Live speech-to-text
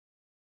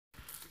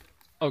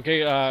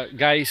Okay,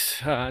 guys,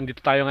 andito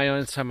tayo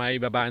ngayon sa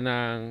may baba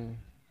ng,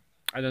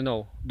 I don't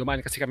know, dumaan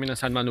kasi kami ng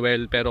San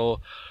Manuel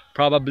pero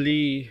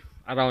probably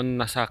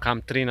around nasa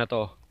Camp 3 na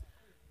to,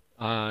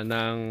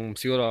 ng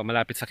siguro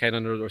malapit sa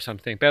Cannon Road or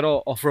something.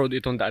 Pero off-road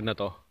itong daan na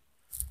to.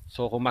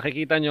 So kung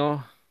makikita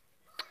nyo,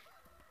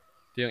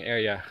 ito yung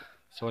area.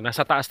 So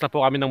nasa taas na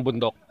po kami ng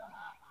bundok.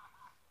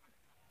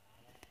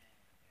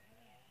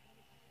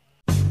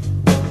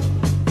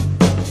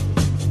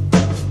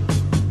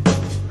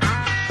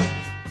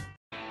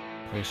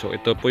 Okay, so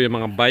ito po yung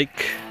mga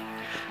bike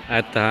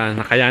at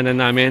nakayanan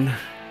namin.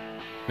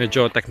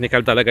 Medyo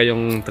technical talaga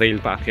yung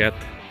trail paakyat.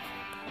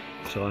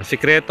 So ang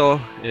sikreto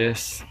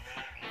is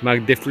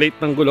mag-deflate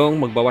ng gulong,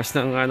 magbawas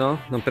ng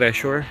ng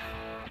pressure,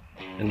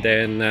 and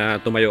then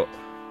tumayo.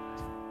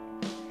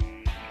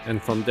 And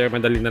from there,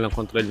 madali na lang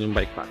control yung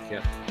bike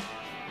paakyat.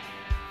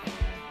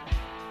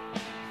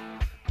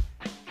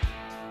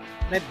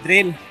 Let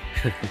drill.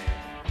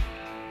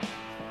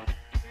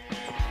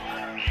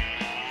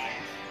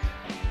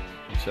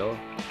 So,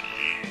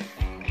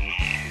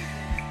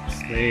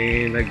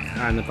 may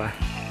pa.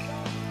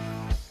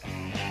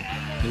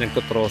 May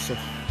nagtutroso.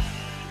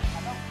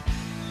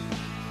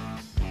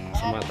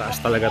 So,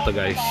 mataas talaga to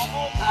guys.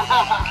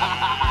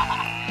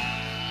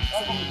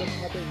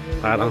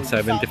 Parang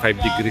 75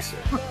 degrees.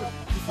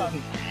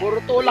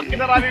 Puro tulak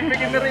kinaraming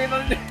bigin na rin.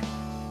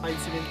 Ay,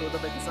 sininto na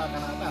tayo sa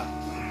kanata.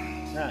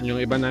 Yung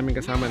iba namin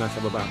kasama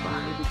nasa baba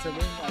pa. Ibig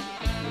sabihin,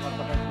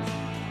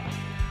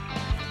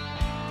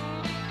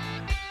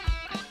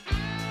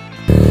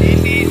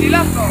 easy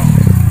lang to.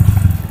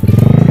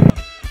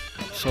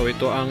 So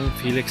ito ang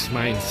Philex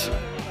Mines.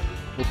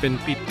 Open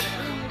pit.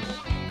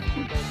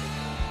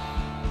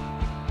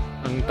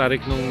 Ang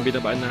tarik nung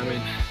binabaan namin.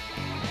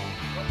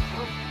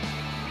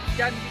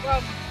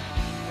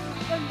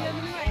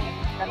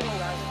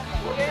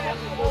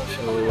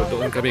 So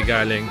doon kami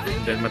galing.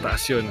 Then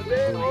mataas yun.